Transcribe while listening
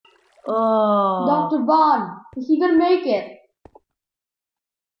Oh. Dr. Bond, is he gonna make it?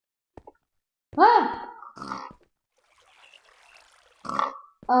 Huh?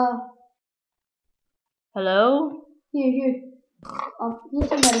 Hello? Here. Here's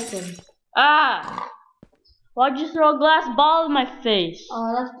some medicine. Ah! Why'd you throw a glass ball in my face?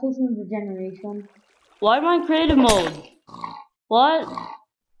 That's potion regeneration. Why am I in creative mode? What?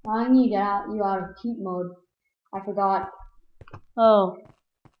 I need you out of cheat mode. I forgot. Oh.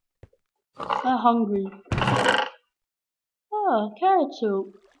 I'm hungry. Oh, carrot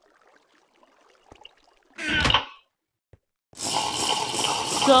soup.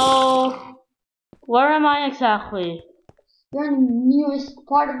 So, where am I exactly? You're in the newest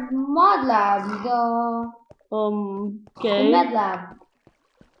part of Modlabs, the Okay. med lab.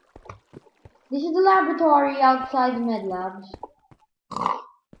 This is the laboratory outside the med labs.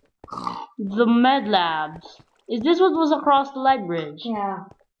 The Modlabs. Is this what was across the light bridge? Yeah.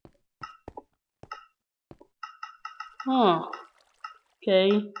 Huh.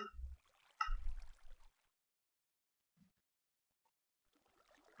 Okay.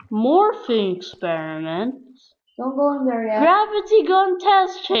 Morphing experiments. Don't go in there yet. Gravity gun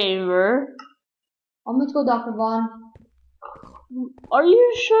test chamber. Let's go, Dr. Vaughn. Are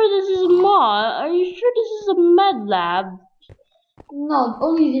you sure this is a mod? Are you sure this is a med lab? No,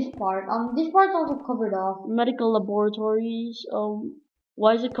 only this part. This part's also covered off. Medical laboratories.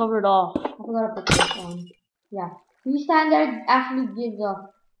 Why is it covered off? I forgot to put this on. Yeah. When you stand there, it actually gives a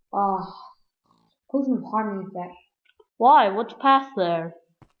potion of harmony effect. Why? What's past there?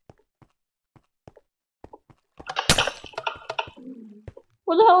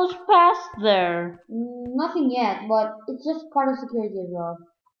 What the hell is past there? Nothing yet, but it's just part of security as well.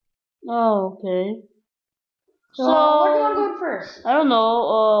 Oh, okay. So where do you want to go first? I don't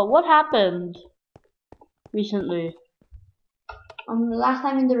know. What happened recently? The last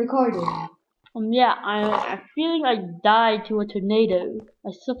time in the recording. Yeah, I'm feeling I died to a tornado.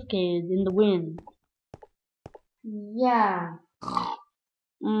 I suffocated in the wind. Yeah.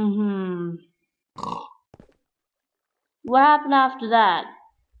 What happened after that?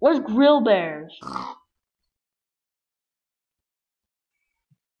 Where's Grill Bears?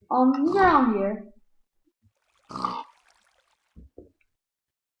 He's around here.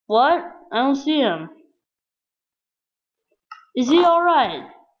 What? I don't see him. Is he alright?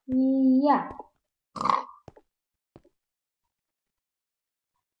 Yeah.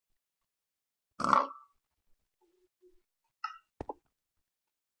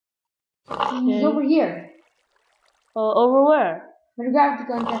 He's over here. Over where? In the gravity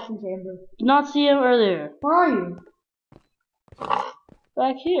gun testing chamber. Did not see him earlier. Where are you?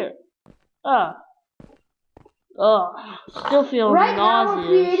 Back here. Still feel right nauseous. Now we're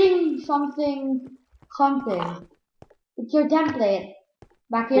creating something. It's your template.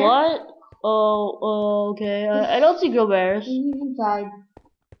 Back here. What? Oh, okay. I don't see Grill Bears. He's inside.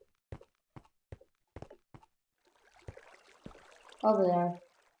 Over there.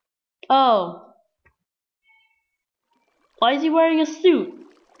 Oh. Why is he wearing a suit?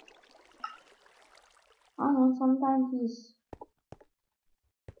 I don't know, sometimes he's...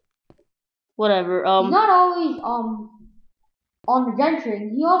 Whatever, He's not always, on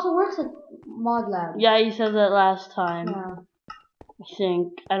adventuring. He also works at Modlabs. Yeah, you said that last time. Yeah. I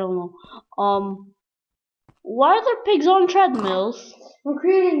think. I don't know. Why are there pigs on treadmills? We're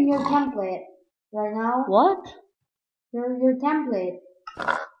creating your template right now. What? Your template.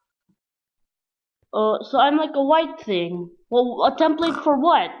 So I'm like a white thing. Well, a template for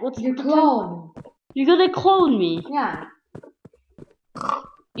what? What's your clone? You're gonna clone me. Yeah.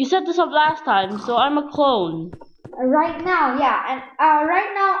 You set this up last time, so I'm a clone. Right now, yeah. And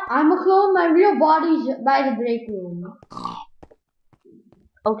right now, I'm a clone. My real body's by the break room.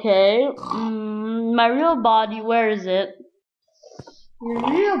 Okay. My real body, where is it? Your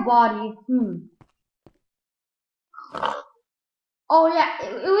real body, Oh yeah,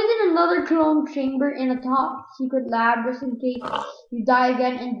 it was in another clone chamber in a top secret lab just in case you die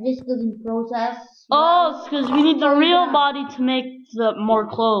again and this doesn't process. Oh, it's because we need the real body to make the more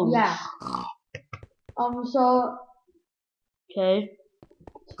clones. Yeah. So. Okay.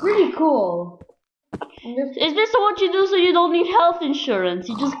 It's pretty cool. Is this what you do so you don't need health insurance?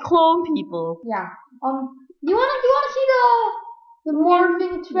 You just clone people. Yeah. You wanna see the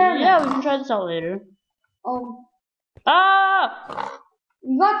morphing experiment? Yeah, we can try this out later.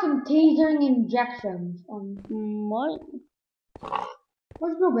 We got some tasering injections. What?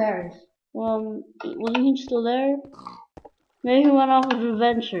 Where's Grill Bears? Wasn't he still there? Maybe he went off on an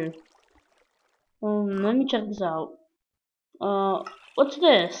adventure. Let me check this out. What's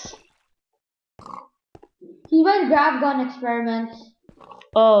this? He went grab gun experiments.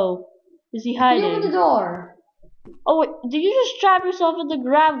 Oh, is he Can you open the hiding? door? Oh wait, did you just trap yourself in the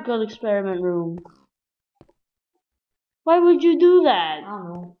grab gun experiment room? Why would you do that? I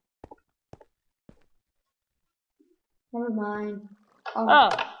don't know. Never mind. Oh,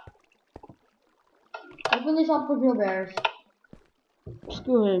 Open this up for Grill Bears.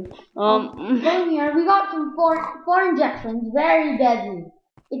 screw him. Go here. We got some four injections. Very deadly.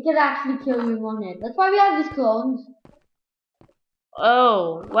 It could actually kill you in 1 hit. That's why we have these clones.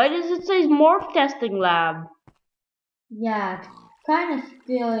 Oh, why does it say morph testing lab? Yeah, it's kind of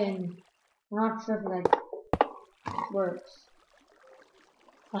still in. I'm not sure if it like works.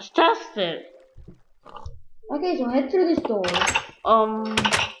 Let's test it. Okay, so head through this door.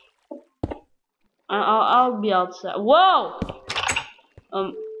 I'll be outside. Whoa!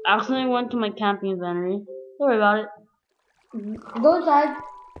 Accidentally went to my camping inventory. Don't worry about it. Go inside.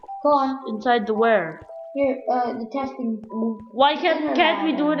 Go on. Inside the where? Here, the testing. Why can't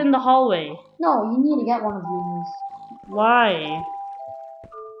we do it in the hallway? No, you need to get one of these. Why?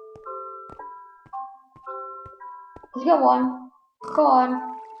 Just get one. Go on.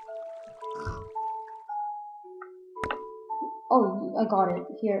 Oh, I got it.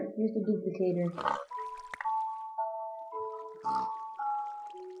 Here's the duplicator.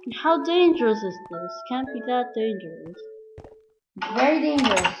 How dangerous is this? Can't be that dangerous. Very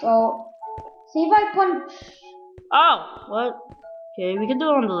dangerous. So, see if I punch. Oh, what? Okay, we can do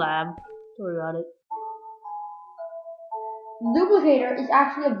it on the lab. Don't worry about it. Duplicator is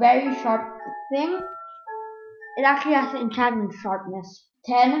actually a very sharp thing. It actually has an enchantment sharpness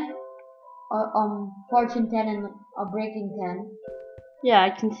 10, fortune 10 and a breaking 10. Yeah,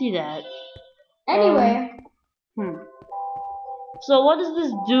 I can see that. Anyway, So what does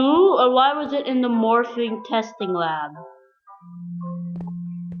this do, or why was it in the morphing testing lab?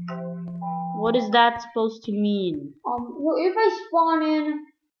 What is that supposed to mean? so if I spawn in,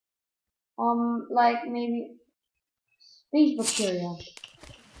 like maybe space bacteria.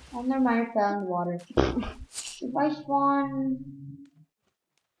 Oh, never mind, it fell in the water. If I spawn,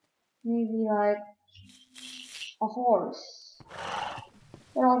 maybe like a horse,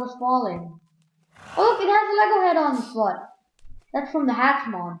 they're all just falling. Oh look, it has a Lego head on its butt. That's from the hats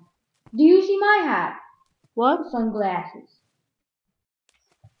mod. Do you see my hat? What? Sunglasses.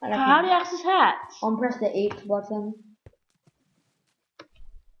 How do you access hats? Press the H button.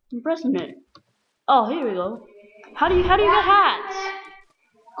 I'm pressing it. Oh, here we go. How do you get hats?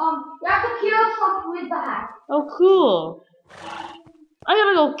 You have to kill stuff with the hat. Oh, cool. I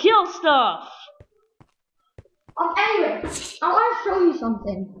gotta go kill stuff. Anyway, I want to show you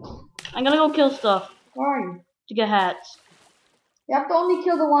something. I'm gonna go kill stuff Where are you? to get hats. You have to only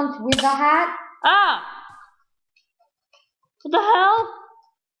kill the ones with the hat. Ah! What the hell?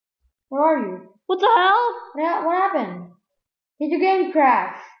 Where are you? What the hell? What happened? Did your game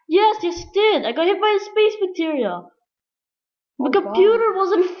crash? Yes, it did. I got hit by a space bacteria. My Oh, computer God.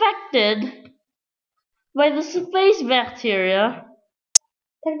 was infected by the space bacteria.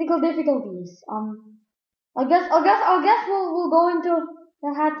 Technical difficulties. I guess we'll go into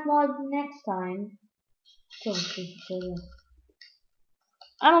the hat mod next time.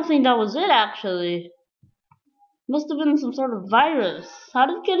 I don't think that was it, actually. Must have been some sort of virus. How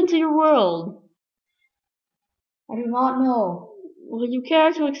did it get into your world? I do not know. Would you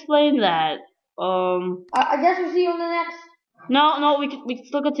care to explain that? I guess we'll see you on the next. No, we can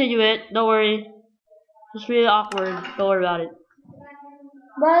still continue it. Don't worry. It's really awkward. Don't worry about it.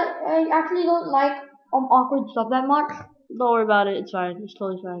 But I actually don't like awkward stuff that much. Don't worry about it. It's fine. It's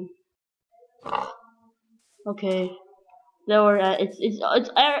totally fine. Okay. There we're at.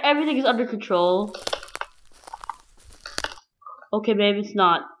 Everything is under control. Okay, babe, it's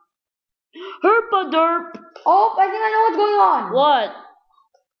not. Herpa-derp! Oh, I think I know what's going on. What?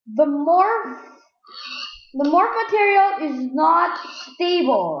 The morph material is not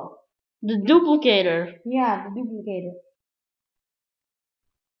stable. The duplicator. Yeah, the duplicator.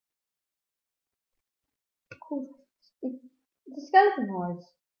 Cool. It's a skeleton horse.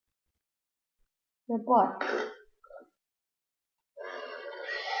 The butt.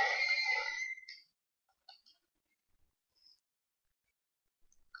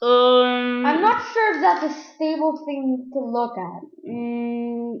 I'm not sure if that's a stable thing to look at.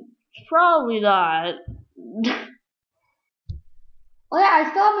 Probably not. Oh yeah, I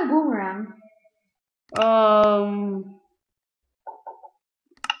still have my boomerang.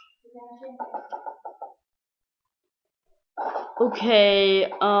 Okay,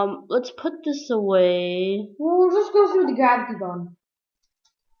 let's put this away. We'll just go through the gravity gun.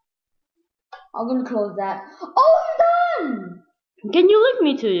 I'm gonna close that. Oh, I'm done! Can you link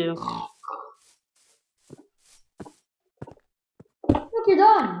me to you? What Look, you're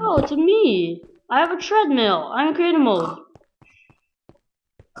done. Oh, it's me. I have a treadmill. I'm in creative mode.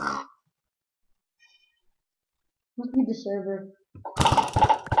 Must be the server.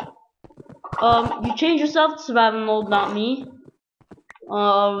 You change yourself to survival mode, not me.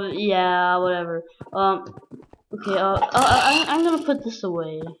 Yeah, whatever. Okay, I'm gonna put this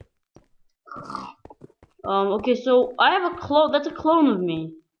away. Okay, so I have a clone. That's a clone of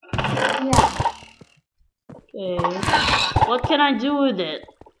me. Yeah. Okay. What can I do with it?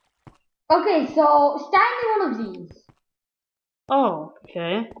 Okay, so stand in one of these. Oh,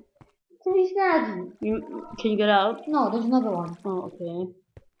 okay. So you stand. Can you get out? No, there's another one. Oh, okay.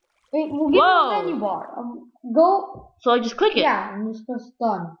 Wait, we'll give you a Whoa! menu bar. Go. So I just click it? Yeah, and just press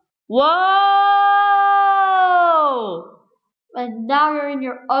done. Whoa! And now you're in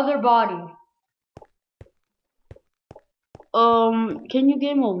your other body. Can you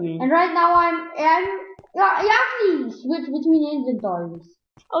game mode me? And right now you actually switch between inventories.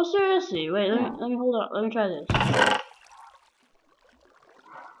 Oh, seriously? Wait, let me hold on. Let me try this.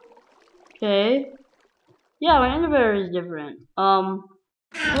 Okay. Yeah, my inventory is different. Okay,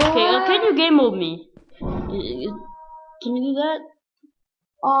 can you game mode me? Can you do that?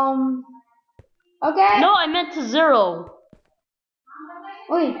 Okay. No, I meant to 0.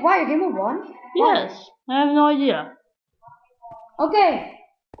 Wait, why your game mode 1? Yes, I have no idea. Okay.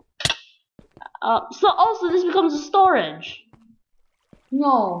 So also this becomes a storage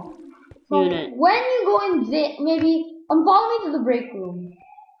No. So unit. when you go in maybe follow me to the break room.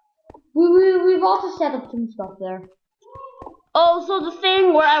 We've also set up some stuff there. Oh, so the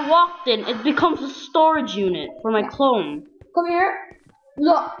thing where I walked in, it becomes a storage unit for my clone. Come here.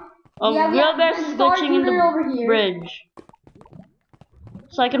 Look. Real Bear's is glitching in the over here. bridge.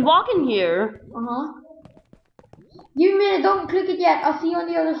 So I can walk in here. Give me a minute, don't click it yet. I'll see you on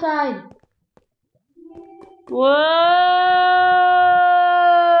the other side. Whoa!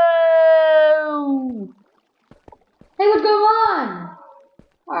 Hey, what's going on?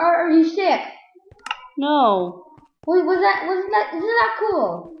 Are you sick? No. Wait, isn't that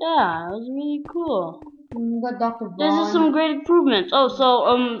cool? Yeah, it was really cool. We got Dr. Vaughn. This is some great improvements. Oh, so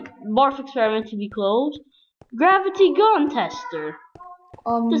morph experiment to be closed. Gravity gun tester.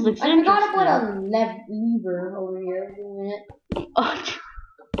 This looks I interesting. forgot to put a lever over here. Wait a minute.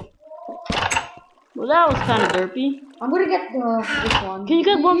 Well, that was kind of derpy. I'm gonna get this one. Can you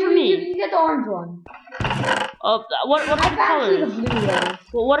get one for me? You get the orange one. What are the colors? The blue one.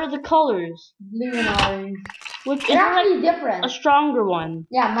 Well, what are the colors? Blue and orange. Which They're actually different. A stronger one.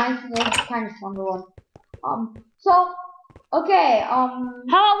 Yeah, mine's the kind of stronger one. So, okay, How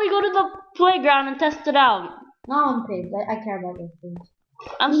about we go to the playground and test it out? not on pigs. I care about those things.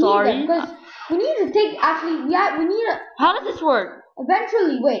 I'm sorry. Because we need to take, actually, we need to... How does this work?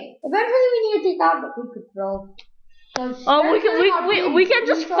 Eventually we need to take out the pig control. We can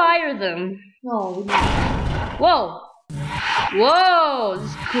just fire them. No, we need. Whoa. Whoa, this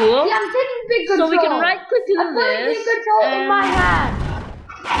is cool. Yeah, I'm taking pig control. So we can right click to I'm putting this. pig control in my hand.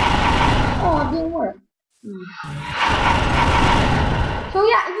 Oh, it didn't work. So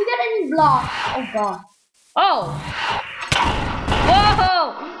yeah, if you get any blocks, oh god. Oh. Whoa.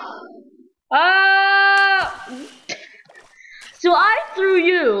 So I threw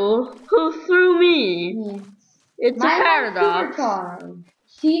you, who threw me. It's a paradox.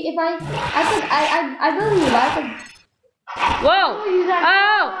 See, if I believe I could. Whoa!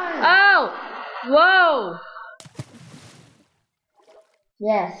 Oh! Whoa!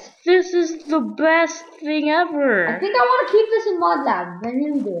 Yes. This is the best thing ever. I think I want to keep this in Modlabs. I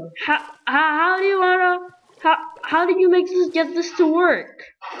really do. How do you wanna? How did you get this to work?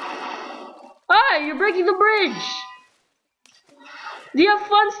 Ah, you're breaking the bridge. Do you have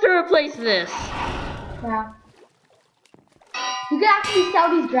funds to replace this? Yeah. You can actually sell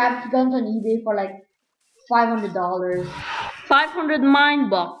these gravity guns on eBay for like $500. 500 mine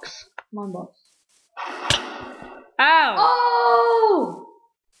bucks. $9. Ow! Oh!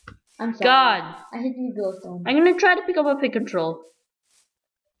 I'm sorry. God. I hit you with glowstone. I'm gonna try to pick up a pig control.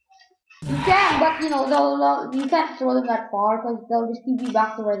 You can, but you know, you can't throw them that far because they'll just keep you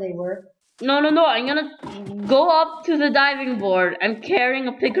back to where they were. No. I'm gonna go up to the diving board. I'm carrying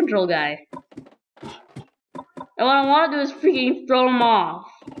a pig control guy. And what I want to do is freaking throw them off.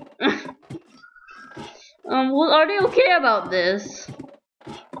 Well, are they okay about this?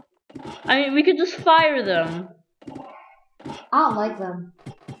 I mean, we could just fire them. I don't like them.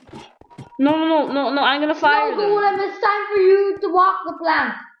 No, I'm gonna fire them. No, Golem, it's time for you to walk the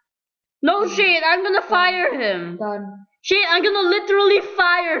plank. No, Shane, I'm gonna fire him. Done. Shane, I'm gonna literally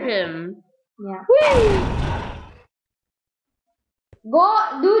fire him. Yeah. Whee!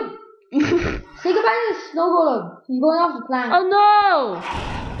 Go, dude. Say goodbye to the snow golem. He's going off the planet. Oh no!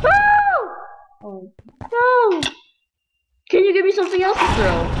 Oh. No! Can you give me something else to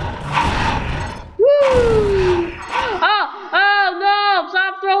throw? Woo! Oh no!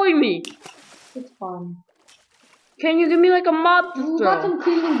 Stop throwing me! It's fun. Can you give me like a mob to We throw? got some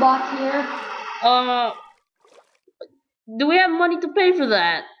cleaning bots here. Do we have money to pay for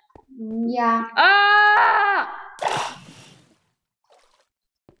that? Yeah. Ah!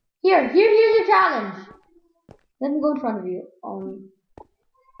 Here's your challenge. Let me go in front of you. Oh,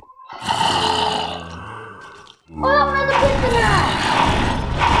 another piston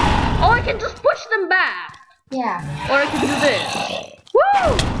hat! Oh, I can just push them back. Yeah. Or I can do this.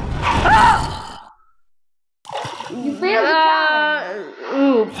 Woo! Ah! You failed the challenge.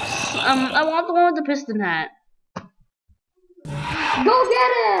 Oops. I want the one with the piston hat. Go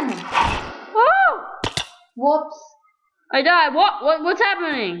get him! Oh! Whoops. I died. What's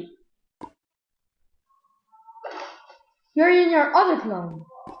happening? You're in your other clone.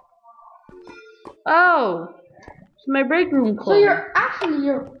 Oh. It's my break room clone. So you're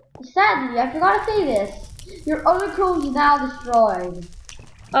sadly, I forgot to say this. Your other clone is now destroyed.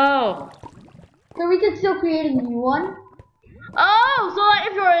 Oh. So we can still create a new one. Oh, so like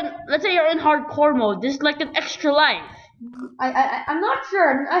if you're in, let's say you're in hardcore mode, this is like an extra life. I'm not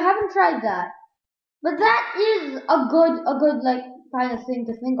sure. I haven't tried that. But that is a good like kind of thing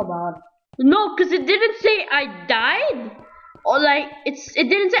to think about. No, because it didn't say I died. Or like it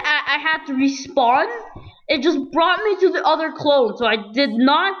didn't say I had to respawn. It just brought me to the other clone, so I did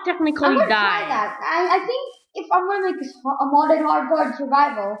not technically I'm gonna die. try that. I think if I'm gonna make a modded hardcore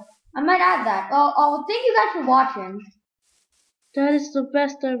survival, I might add that. Thank you guys for watching. That is the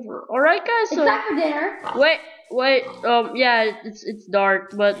best ever. Alright guys, so It's time for dinner. wait, yeah, it's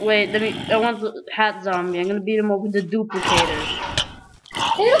dark, but wait, I want the hat zombie. I'm gonna beat him up with the duplicator.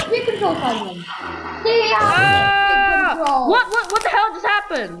 Hey, look, big control time. Stay out, big control. What the hell just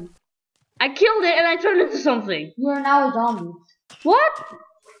happened? I killed it and I turned into something. You are now a zombie. What?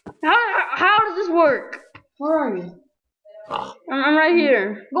 How does this work? Where are you? I'm right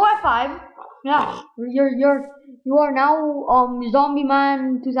here. Go F5. Yeah, you are now Zombie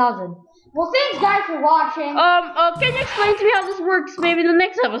Man 2000. Well, thanks guys for watching. Can you explain to me how this works? Maybe in the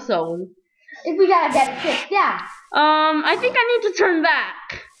next episode. If we gotta get it fixed, yeah. I think I need to turn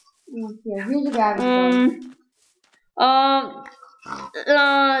back. Here, here's the gravity gun.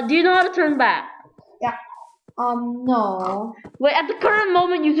 Do you know how to turn back? Yeah. No. Wait, at the current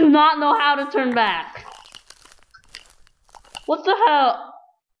moment, you do not know how to turn back. What the hell?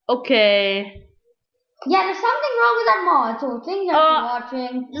 Okay. Yeah, there's something wrong with that mod, so thanks guys for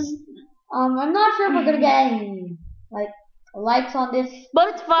watching. I'm not sure if we're gonna get any, like, likes on this but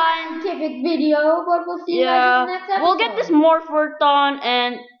it's fine. Scientific video, but we'll see you guys in the next episode. We'll get this morph worked on,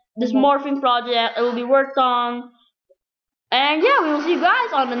 and this morphing project, it will be worked on. And yeah, we will see you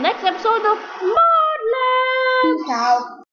guys on the next episode of Modlabs. Peace out.